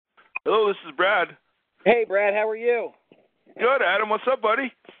Hello, this is Brad. Hey, Brad, how are you? Good, Adam. What's up,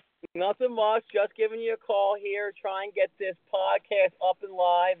 buddy? Nothing much. Just giving you a call here, try and get this podcast up and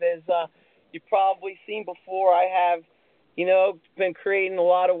live. As you've probably seen before, I have, been creating a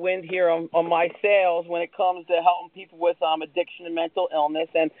lot of wind here on my sales when it comes to helping people with addiction and mental illness.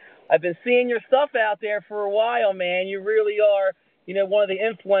 And I've been seeing your stuff out there for a while, man. You really are, one of the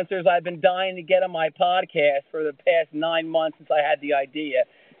influencers I've been dying to get on my podcast for the past 9 months since I had the idea.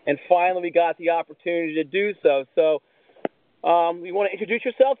 And finally, we got the opportunity to do so. So, you want to introduce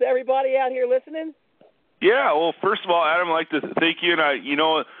yourself to everybody out here listening? Yeah. Well, first of all, Adam, I'd like to thank you,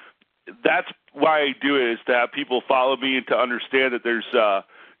 and that's why I do it, is to have people follow me and to understand that there's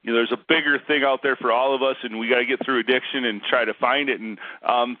a bigger thing out there for all of us, and we got to get through addiction and try to find it. And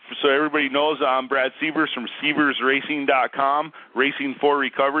so everybody knows, I'm Brad Sievers from SieversRacing.com, Racing for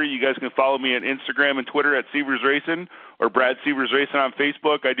Recovery. You guys can follow me on Instagram and Twitter at Sievers Racing or Brad Sievers Racing on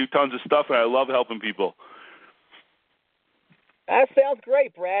Facebook. I do tons of stuff, and I love helping people. That sounds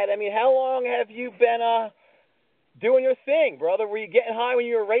great, Brad. I mean, how long have you been doing your thing, brother? Were you getting high when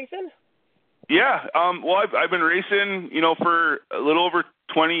you were racing? Yeah. Well, I've been racing, for a little over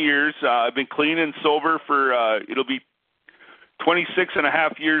 20 years. I've been clean and sober for it'll be 26 and a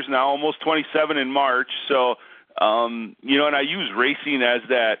half years now, almost 27 in March. So, and I use racing as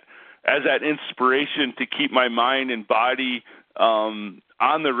that inspiration to keep my mind and body on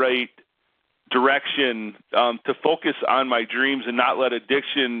the right direction, to focus on my dreams and not let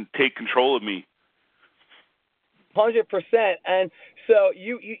addiction take control of me. 100%. And so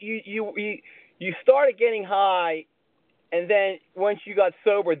you started getting high, and then once you got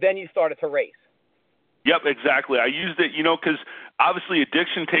sober, then you started to race. Yep, exactly. I used it, because obviously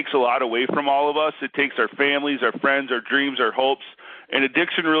addiction takes a lot away from all of us. It takes our families, our friends, our dreams, our hopes. And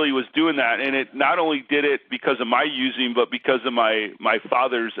addiction really was doing that. And it not only did it because of my using, but because of my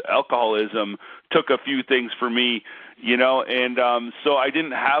father's alcoholism, took a few things for me, And so I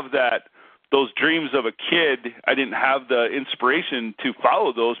didn't have those dreams of a kid. I didn't have the inspiration to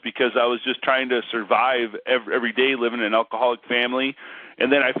follow those because I was just trying to survive every day living in an alcoholic family.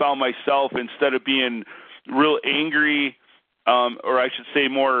 And then I found myself, instead of being real angry, or I should say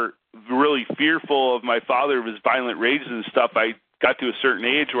more really fearful of my father, of his violent rages and stuff, I got to a certain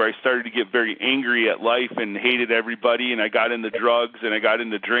age where I started to get very angry at life and hated everybody, and I got into drugs and I got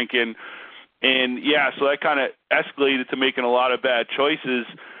into drinking. And, so that kind of escalated to making a lot of bad choices.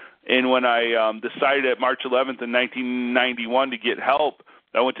 And when I decided at March 11th in 1991 to get help,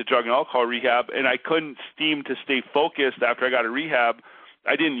 I went to drug and alcohol rehab, and I couldn't seem to stay focused after I got to rehab.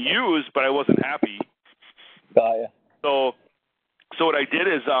 I didn't use, but I wasn't happy. Got ya. So what I did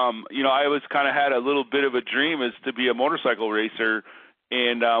is, I was kind of had a little bit of a dream is to be a motorcycle racer,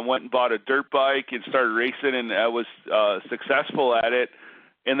 and went and bought a dirt bike and started racing, and I was successful at it,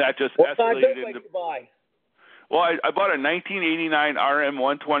 and that just what escalated kind of dirt bike into. did you buy? Well, I bought a 1989 RM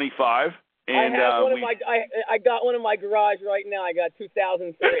 125, and I got one in my garage right now. I got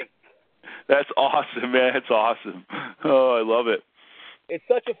 2003. That's awesome, man. That's awesome. Oh, I love it. It's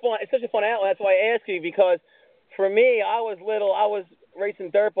such a fun outlet. That's why I asked you, because for me, I was racing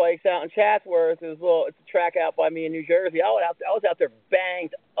dirt bikes out in Chatsworth. It's a track out by me in New Jersey. I was out there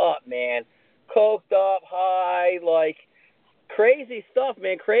banged up, man, coked up, high, like crazy stuff,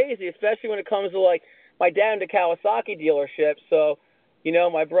 man, crazy. Especially when it comes to like my dad owned a Kawasaki dealership, so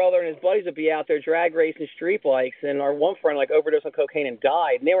my brother and his buddies would be out there drag racing street bikes, and our one friend overdosed on cocaine and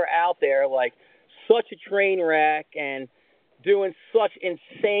died. And they were out there like such a train wreck and doing such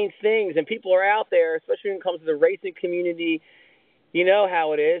insane things, and people are out there, especially when it comes to the racing community. You know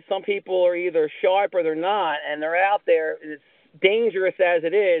how it is. Some people are either sharp or they're not, and they're out there. It's dangerous as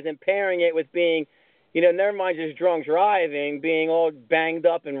it is, and pairing it with being, never mind just drunk driving, being all banged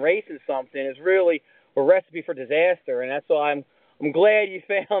up and racing something is really a recipe for disaster. And that's why I'm glad you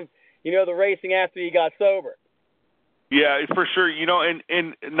found, the racing after you got sober. Yeah, for sure.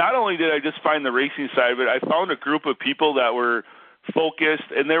 And not only did I just find the racing side of it, I found a group of people that were focused,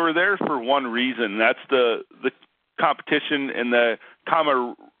 and they were there for one reason. That's the competition and the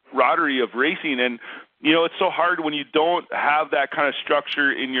camaraderie of racing. And, it's so hard when you don't have that kind of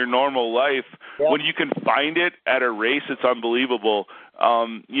structure in your normal life. Yep. When you can find it at a race, it's unbelievable.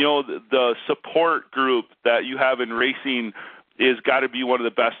 The support group that you have in racing is got to be one of the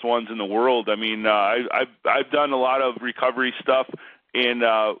best ones in the world. I mean, I've done a lot of recovery stuff, and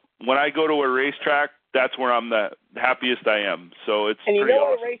when I go to a racetrack, that's where I'm the happiest I am. So it's and pretty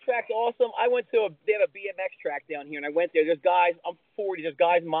awesome. What racetrack's awesome? I went to they have a BMX track down here, and I went there. There's guys, I'm 40, there's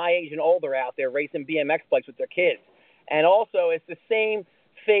guys my age and older out there racing BMX bikes with their kids. And also, it's the same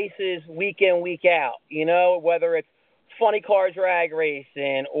faces week in, week out, whether it's funny car drag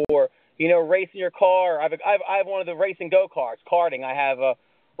racing, or racing your car. I have one of the racing go-karts, karting. I have a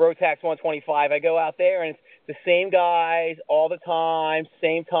Rotax 125. I go out there, and it's the same guys all the time,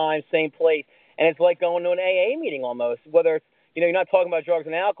 same place, and it's like going to an AA meeting almost. Whether it's you're not talking about drugs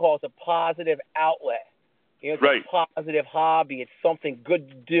and alcohol, it's a positive outlet. It's right. a positive hobby. It's something good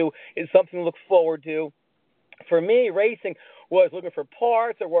to do. It's something to look forward to. For me, racing was looking for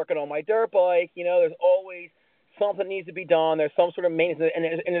parts or working on my dirt bike. There's always something needs to be done. There's some sort of maintenance, and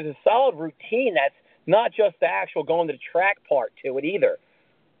there's a solid routine that's not just the actual going to the track part to it either.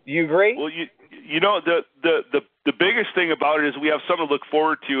 Do you agree? Well, the biggest thing about it is we have something to look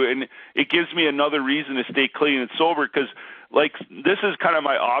forward to, and it gives me another reason to stay clean and sober because, this is kind of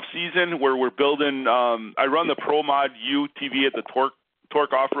my off season where we're building. I run the Pro Mod U TV at the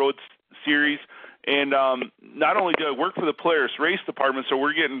Torque Off-Road series, and not only do I work for the Polaris Race Department, so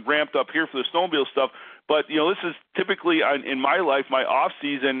we're getting ramped up here for the snowmobile stuff, but this is typically in my life my off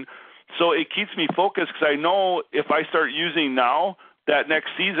season, so it keeps me focused because I know if I start using now, that next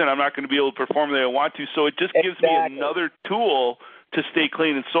season I'm not going to be able to perform the way I want to. So it just gives me another tool to stay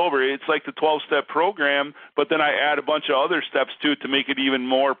clean and sober. It's like the 12-step program, but then I add a bunch of other steps to it to make it even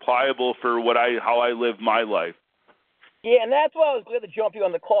more pliable for how I live my life. Yeah, and that's why I was glad to jump you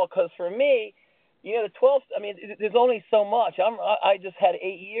on the call because for me, the 12. I mean, there's only so much. I just had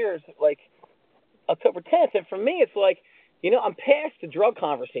 8 years, like October 10th, and for me, it's like, I'm past the drug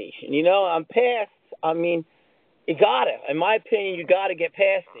conversation. I'm past. I mean. You gotta, in my opinion, you gotta get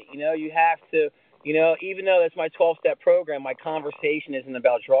past it. You have to, even though that's my 12-step program, my conversation isn't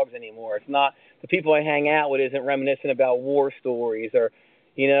about drugs anymore. It's not, the people I hang out with isn't reminiscent about war stories or,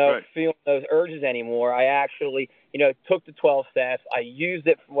 right. feeling those urges anymore. I actually, took the 12 steps. I used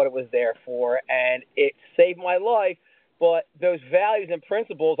it for what it was there for, and it saved my life. But those values and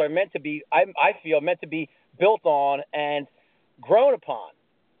principles are meant to be, I feel, meant to be built on and grown upon.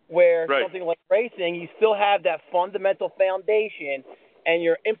 Where right. something like racing, you still have that fundamental foundation, and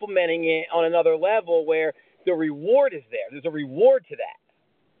you're implementing it on another level where the reward is there. There's a reward to that.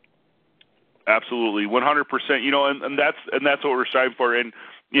 Absolutely, 100%. And that's what we're striving for. And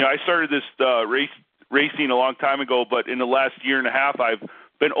I started this racing a long time ago, but in the last year and a half, I've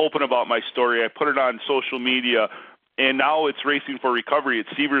been open about my story. I put it on social media. And now it's Racing for Recovery. It's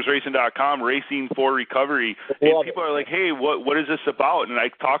SeversRacing.com, Racing for Recovery. And people are like, hey, what is this about? And I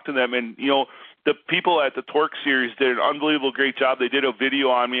talk to them, and, the people at the Torque Series did an unbelievable great job. They did a video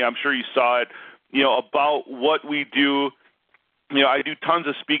on me. I'm sure you saw it, about what we do. I do tons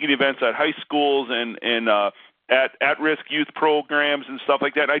of speaking events at high schools and at-risk youth programs and stuff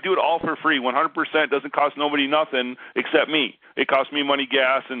like that. And I do it all for free, 100%. Doesn't cost nobody nothing except me. It costs me money,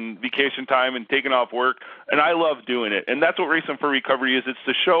 gas, and vacation time and taking off work, and I love doing it. And that's what Racing for Recovery is. It's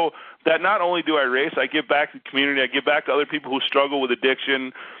to show that not only do I race, I give back to the community, I give back to other people who struggle with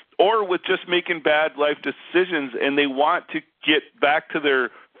addiction or with just making bad life decisions, and they want to get back to their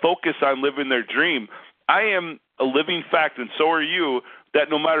focus on living their dream. I am a living fact, and so are you, that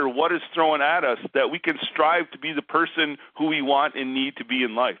no matter what is thrown at us, that we can strive to be the person who we want and need to be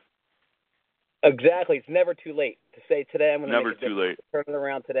in life. Exactly. It's never too late to say today I'm going to turn it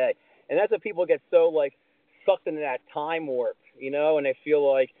around today. And that's what people get so sucked into that time warp, and they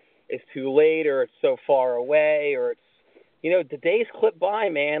feel like it's too late or it's so far away or it's, the days clip by,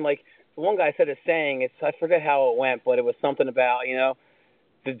 man. Like the one guy said a saying, I forget how it went, but it was something about,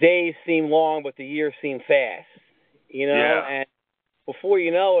 the days seem long, but the years seem fast, Yeah. And before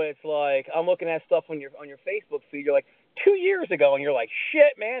you know it, it's like I'm looking at stuff on your Facebook feed. You're like 2 years ago, and you're like,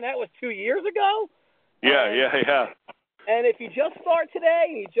 shit, man, that was 2 years ago. Yeah. And if you just start today,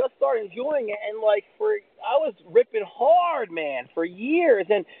 and you just start enjoying it, and I was ripping hard, man, for years,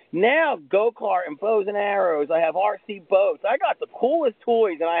 and now go-kart and bows and arrows. I have RC boats. I got the coolest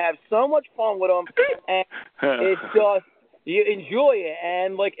toys, and I have so much fun with them. And it's just you enjoy it.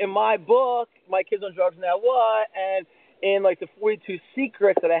 And in my book, My Kids on Drugs Now What, and in the 42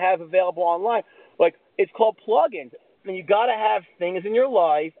 secrets that I have available online, it's called plugins. And you got to have things in your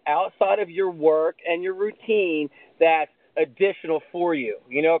life outside of your work and your routine that's additional for you.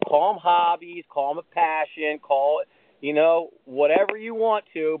 Call them hobbies, call them a passion, call it, whatever you want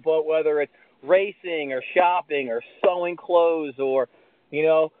to, but whether it's racing or shopping or sewing clothes or,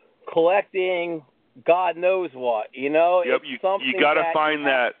 collecting God knows what, Yep, you got to find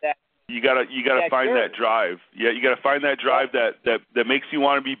that. You gotta find that drive. Yeah, you gotta find that drive that makes you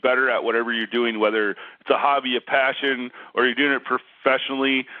want to be better at whatever you're doing, whether it's a hobby, a passion, or you're doing it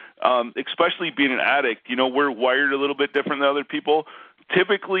professionally. Especially being an addict, we're wired a little bit different than other people.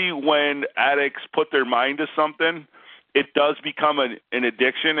 Typically, when addicts put their mind to something, it does become an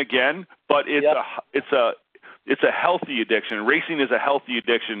addiction again. But it's it's a healthy addiction. Racing is a healthy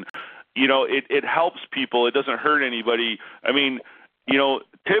addiction. You know, it helps people. It doesn't hurt anybody. I mean, you know,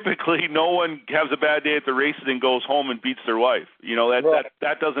 typically no one has a bad day at the races and goes home and beats their wife. You know,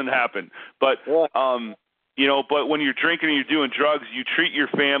 that doesn't happen. But you know, but when you're drinking and you're doing drugs, you treat your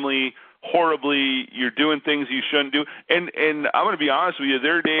family horribly. You're doing things you shouldn't do. And I'm going to be honest with you,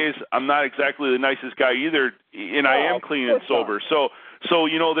 there are days I'm not exactly the nicest guy either, and I am clean and sober. So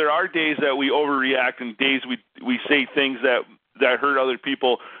you know, there are days that we overreact and days we say things that hurt other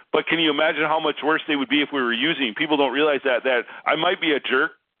people. But can you imagine how much worse they would be if we were using? People don't realize that I might be a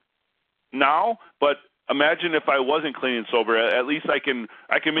jerk now, but imagine if I wasn't clean and sober. At least I can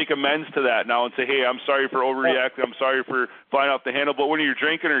make amends to that now and say, hey, I'm sorry for overreacting. I'm sorry for flying off the handle. But when you're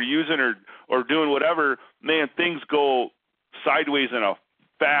drinking or using or doing whatever, man, things go sideways in a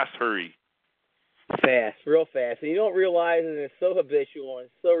fast hurry. Fast, real fast. And you don't realize it, and it's so habitual and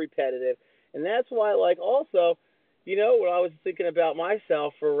so repetitive. And that's why, like, also, you know, when I was thinking about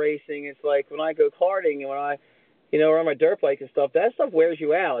myself for racing, it's like when I go karting and when I, you know, run my dirt bike and stuff, that stuff wears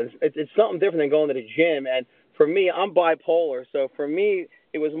you out. It's something different than going to the gym. And for me, I'm bipolar. So for me,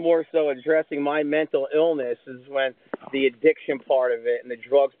 it was more so addressing my mental illness is when the addiction part of it and the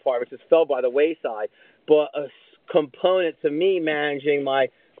drugs part, which just fell by the wayside. But a component to me managing my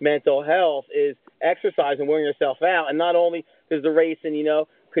mental health is exercise and wearing yourself out. And not only does the racing, you know,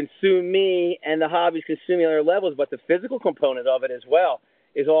 consume me and the hobbies consume me on other levels, but the physical component of it as well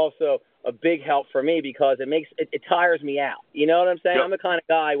is also a big help for me because it tires me out. You know what I'm saying? Yep. I'm the kind of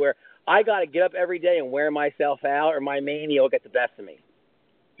guy where I got to get up every day and wear myself out or my mania will get the best of me.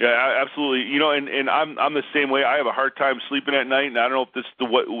 Yeah, absolutely. You know, and I'm the same way. I have a hard time sleeping at night, and I don't know if this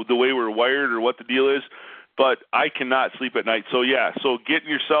is the way we're wired or what the deal is, but I cannot sleep at night. So, yeah, getting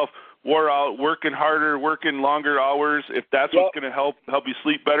yourself wore out, working harder, working longer hours, if that's what's going to help you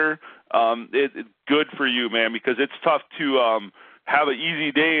sleep better, it's good for you, man, because it's tough to have an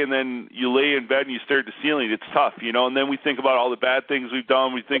easy day and then you lay in bed and you stare at the ceiling. It's tough, you know, and then we think about all the bad things we've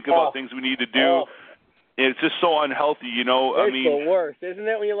done. We think about things we need to do. And it's just so unhealthy, you know. It's the worst, isn't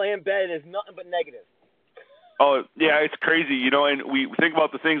it, when you lay in bed and it's nothing but negative? Oh, yeah, it's crazy, you know, and we think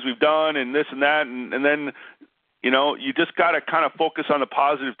about the things we've done and this and that, and then, you know, you just got to kind of focus on the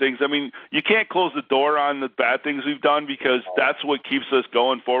positive things. I mean, you can't close the door on the bad things we've done because that's what keeps us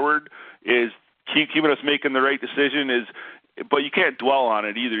going forward is keeping us making the right decision but you can't dwell on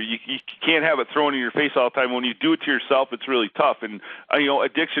it either. You can't have it thrown in your face all the time. When you do it to yourself, it's really tough. And, you know,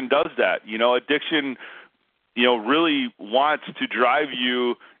 addiction does that. You know, addiction, you know, really wants to drive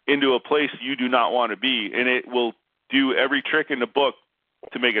you into a place you do not want to be, and it will do every trick in the book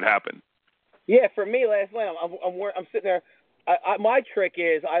to make it happen. Yeah, for me, last night, I'm sitting there. My trick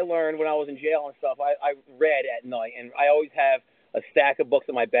is I learned when I was in jail and stuff, I read at night, and I always have a stack of books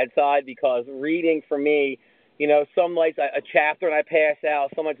at my bedside because reading for me, you know, some nights a chapter and I pass out,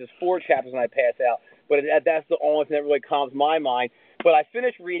 some nights it's 4 chapters and I pass out, but that's the only thing that really calms my mind. But I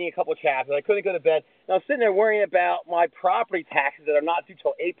finished reading a couple of chapters. I couldn't go to bed, and I'm sitting there worrying about my property taxes that are not due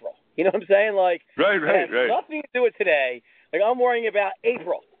till April. You know what I'm saying? Like, right. Nothing to do with today. Like, I'm worrying about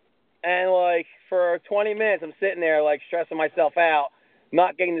April. And, like, for 20 minutes, I'm sitting there, like, stressing myself out,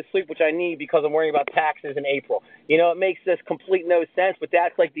 not getting the sleep, which I need because I'm worrying about taxes in April. You know, it makes this complete no sense, but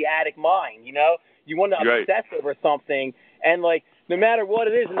that's, like, the addict mind, you know? You want to obsess over something, and, like, no matter what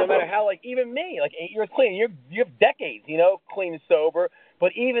it is, and no matter how, like, even me, like, 8 years clean, you have decades, you know, clean and sober,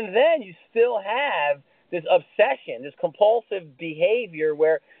 but even then you still have this obsession, this compulsive behavior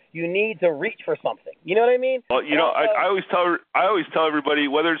where you need to reach for something. You know what I mean? Well, you know, I always tell everybody,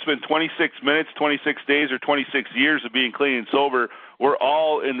 whether it's been 26 minutes, 26 days, or 26 years of being clean and sober, we're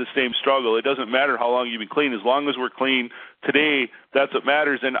all in the same struggle. It doesn't matter how long you've been clean. As long as we're clean today, that's what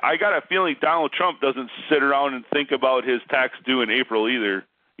matters. And I got a feeling Donald Trump doesn't sit around and think about his tax due in April either,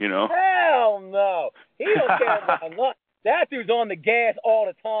 you know? Hell no. He don't care about nothing. That dude's on the gas all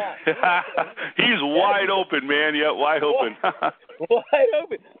the time. He's wide open, man. Yeah, wide open. Wide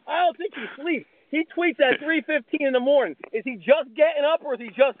open. I don't think he sleeps. He tweets at 3:15 in the morning. Is he just getting up or is he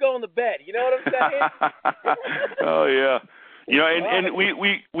just going to bed? You know what I'm saying? Oh, yeah. You know, and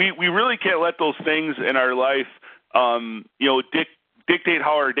we really can't let those things in our life, you know, dictate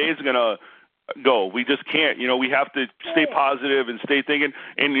how our day is going to go. We just can't. You know, we have to stay positive and stay thinking.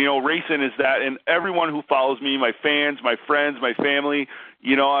 And, you know, racing is that. And everyone who follows me, my fans, my friends, my family,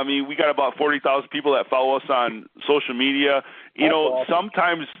 you know, I mean, we got about 40,000 people that follow us on social media. You know,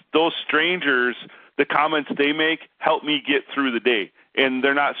 sometimes those strangers, the comments they make help me get through the day. And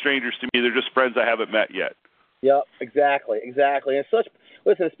they're not strangers to me. They're just friends I haven't met yet. Yep, exactly. And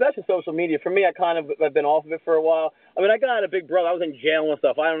listen, especially social media, for me, I've been off of it for a while. I mean, I got a big brother. I was in jail and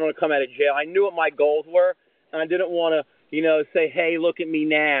stuff. I don't want to come out of jail. I knew what my goals were. and I didn't want to, say, hey, look at me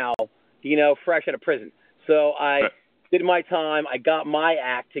now, fresh out of prison. So I did my time. I got my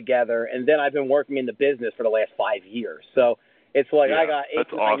act together, and then I've been working in the business for the last 5 years. So it's like I got 8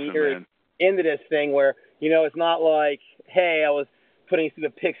 to 9 years into this thing where, it's not like, hey, I was putting through the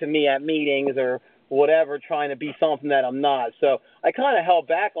pics of me at meetings or whatever, trying to be something that I'm not. So I kind of held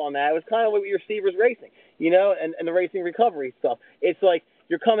back on that. It was kind of like your Stevers racing, and the racing recovery stuff. It's like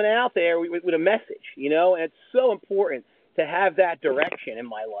you're coming out there with a message, and it's so important to have that direction in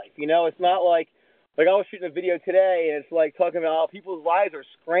my life. It's not like I was shooting a video today, and it's like talking about how people's lives are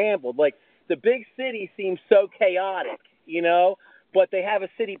scrambled. Like the big city seems so chaotic, but they have a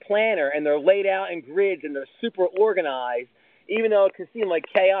city planner, and they're laid out in grids, and they're super organized. Even though it can seem like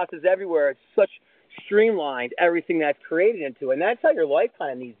chaos is everywhere, it's such streamlined everything that's created into it. And that's how your life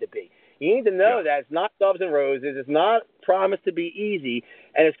kind of needs to be. You need to know that it's not doves and roses. It's not promised to be easy.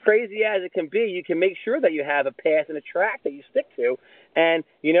 And as crazy as it can be, you can make sure that you have a path and a track that you stick to. And,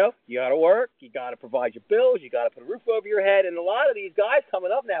 you got to work. You got to provide your bills. You got to put a roof over your head. And a lot of these guys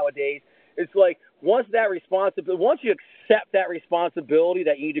coming up nowadays, it's like once you accept that responsibility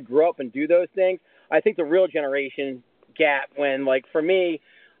that you need to grow up and do those things, I think the real generation gap when, like, for me,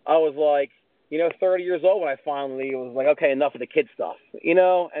 I was like, 30 years old when I finally was like, okay, enough of the kid stuff,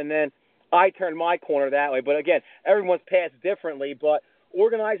 and then I turned my corner that way. But again, everyone's paths differently, but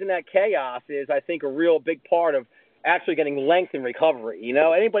organizing that chaos is, I think, a real big part of actually getting length in recovery.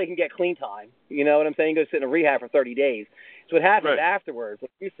 Anybody can get clean time, you know what I'm saying? Go sit in a rehab for 30 days. So what happens afterwards,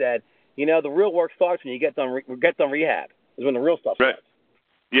 like you said, the real work starts when you get done rehab is when the real stuff starts.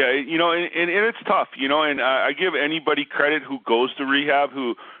 Yeah, and it's tough, and I give anybody credit who goes to rehab,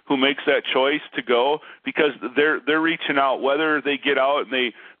 who makes that choice to go, because they're reaching out, whether they get out and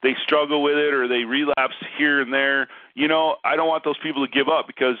they struggle with it or they relapse here and there. I don't want those people to give up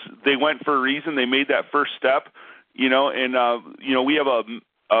because they went for a reason. They made that first step, and we have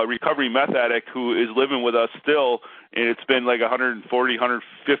a recovery meth addict who is living with us still, and it's been like 140,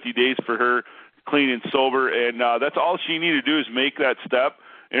 150 days for her clean and sober, and that's all she needed to do is make that step.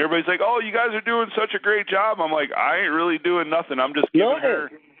 And everybody's like, oh, you guys are doing such a great job. I'm like, I ain't really doing nothing. I'm just giving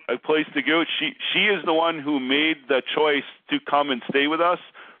her a place to go. She is the one who made the choice to come and stay with us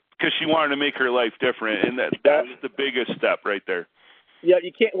because she wanted to make her life different, and that's the biggest step right there. Yeah,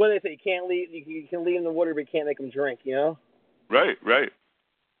 you can't. What do they say? You can't leave. You can leave them the water, but you can't make them drink. Right.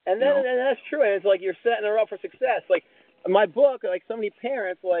 And then and that's true. And it's like you're setting her up for success. Like my book, like so many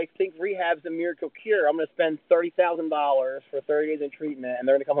parents think rehab's a miracle cure. I'm going to spend $30,000 for 30 days in treatment, and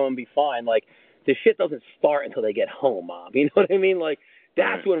they're going to come home and be fine. Like the shit doesn't start until they get home, Mom. You know what I mean? Like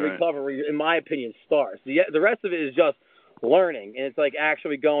that's when recovery, in my opinion, starts. The rest of it is just learning, and it's like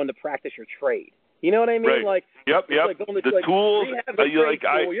actually going to practice your trade. You know what I mean? Right. Like Yep. Like going to, the tools. You're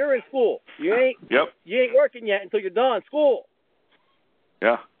in school. You ain't working yet until you're done school.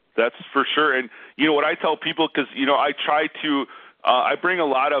 Yeah. That's for sure. And, what I tell people, because, I try to I bring a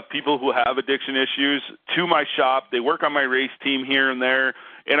lot of people who have addiction issues to my shop. They work on my race team here and there.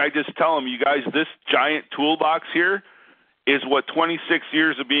 And I just tell them, you guys, this giant toolbox here is what 26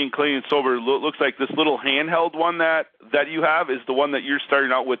 years of being clean and sober looks like. This little handheld one that you have is the one that you're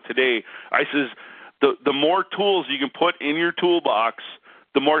starting out with today. I says, the more tools you can put in your toolbox,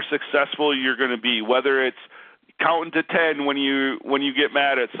 the more successful you're going to be, whether it's counting to 10 when you get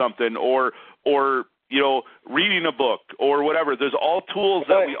mad at something, or reading a book or whatever. There's all tools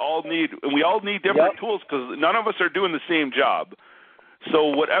that we all need, and we all need different tools because none of us are doing the same job. So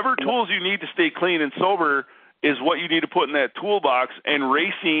whatever tools you need to stay clean and sober is what you need to put in that toolbox, and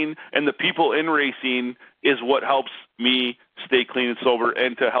racing and the people in racing is what helps me stay clean and sober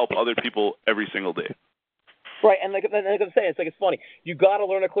and to help other people every single day. Right, and like I'm saying, it's funny. You got to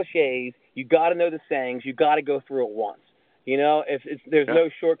learn the cliches. You got to know the sayings. You got to go through it once. There's no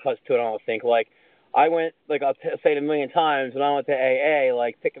shortcuts to it. I don't think. Like I went, like I'll say it a million times, when I went to AA,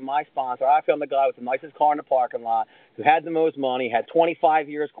 like picking my sponsor, I found the guy with the nicest car in the parking lot, who had the most money, had 25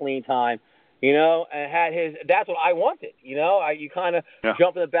 years clean time, and had his. That's what I wanted. You kind of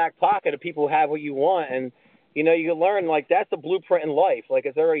jump in the back pocket of people who have what you want, and you learn like that's the blueprint in life. Like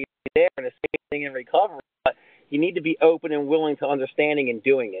it's already there, and the same thing in recovery. But you need to be open and willing to understanding and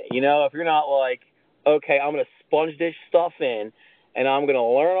doing it. If you're not like, okay, I'm going to sponge this stuff in, and I'm going to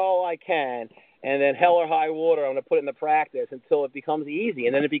learn all I can, and then hell or high water, I'm going to put it into practice until it becomes easy,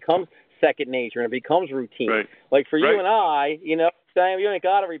 and then it becomes second nature, and it becomes routine. Right. Like for you and I, Sam, you ain't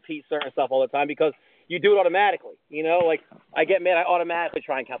got to repeat certain stuff all the time because you do it automatically. Like I get mad, I automatically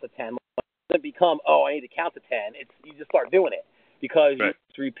try and count to 10. It doesn't become, I need to count to 10. You just start doing it because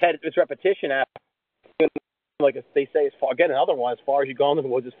it's repetition after. Like they say, another one, as far as you go into the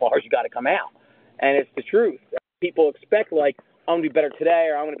woods, as far as you got to come out. and it's the truth. People expect, like, I'm going to be better today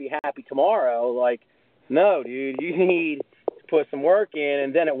or I'm going to be happy tomorrow. Like, no, dude, you need to put some work in,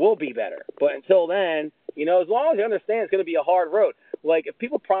 and then it will be better. But until then, as long as you understand it's going to be a hard road. Like, if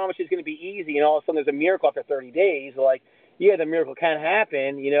people promise you it's going to be easy and all of a sudden there's a miracle after 30 days, like, yeah, the miracle can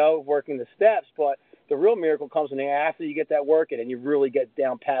happen, working the steps, but the real miracle comes in after you get that work in and you really get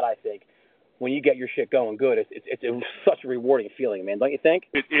down pat, I think. When you get your shit going good, it's such a rewarding feeling, man. Don't you think?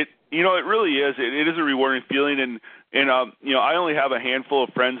 It really is. It is a rewarding feeling, and I only have a handful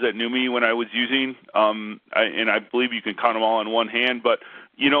of friends that knew me when I was using, and I believe you can count them all on one hand. But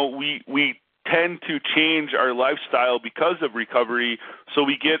we tend to change our lifestyle because of recovery, so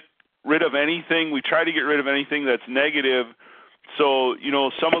we get rid of anything. We try to get rid of anything that's negative. So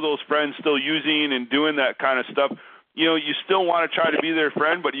some of those friends still using and doing that kind of stuff. You still want to try to be their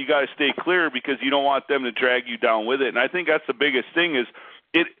friend, but you got to stay clear because you don't want them to drag you down with it. And I think that's the biggest thing is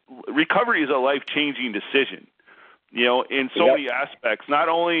recovery is a life-changing decision, in so many aspects. Not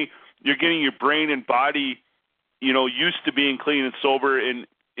only you're getting your brain and body, used to being clean and sober, and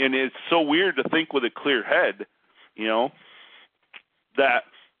it's so weird to think with a clear head, that.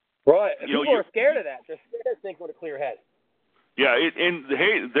 Right. People are scared of that. They're scared to think with a clear head. Yeah, and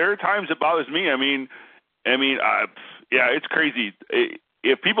hey, there are times it bothers me. It's crazy.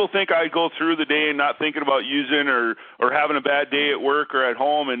 If people think I go through the day and not thinking about using or having a bad day at work or at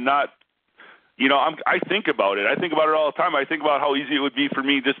home and not, I think about it. I think about it all the time. I think about how easy it would be for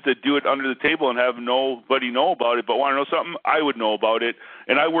me just to do it under the table and have nobody know about it. But want to know something? I would know about it.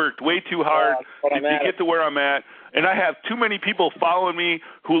 And I worked way too hard to get to where I'm at. And I have too many people following me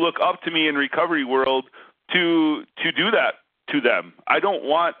who look up to me in recovery world to do that to them. I don't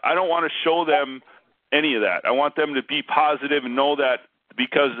want to show them any of that. I want them to be positive and know that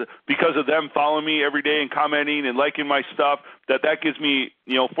because of them following me every day and commenting and liking my stuff, that gives me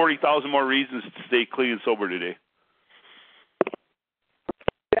 40,000 more reasons to stay clean and sober today.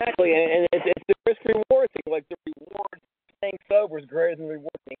 Exactly, and it's the risk reward thing. Like the reward staying sober is greater than the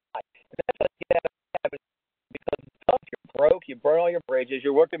reward being high. And that's what you have because it's tough. You're broke. You burn all your bridges.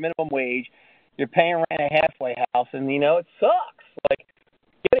 You're working minimum wage. You're paying rent in a halfway house, and it sucks. Like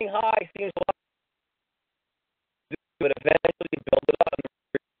getting high seems a lot. But eventually you build it up and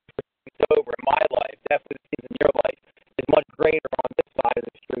it's over. In my life, definitely seems in your life, is much greater on this side of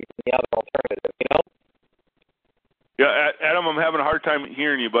the street than the other alternative, Yeah, Adam, I'm having a hard time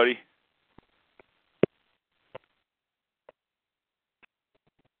hearing you, buddy.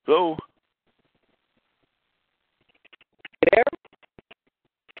 Hello? You there?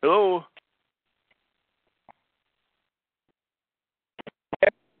 Hello?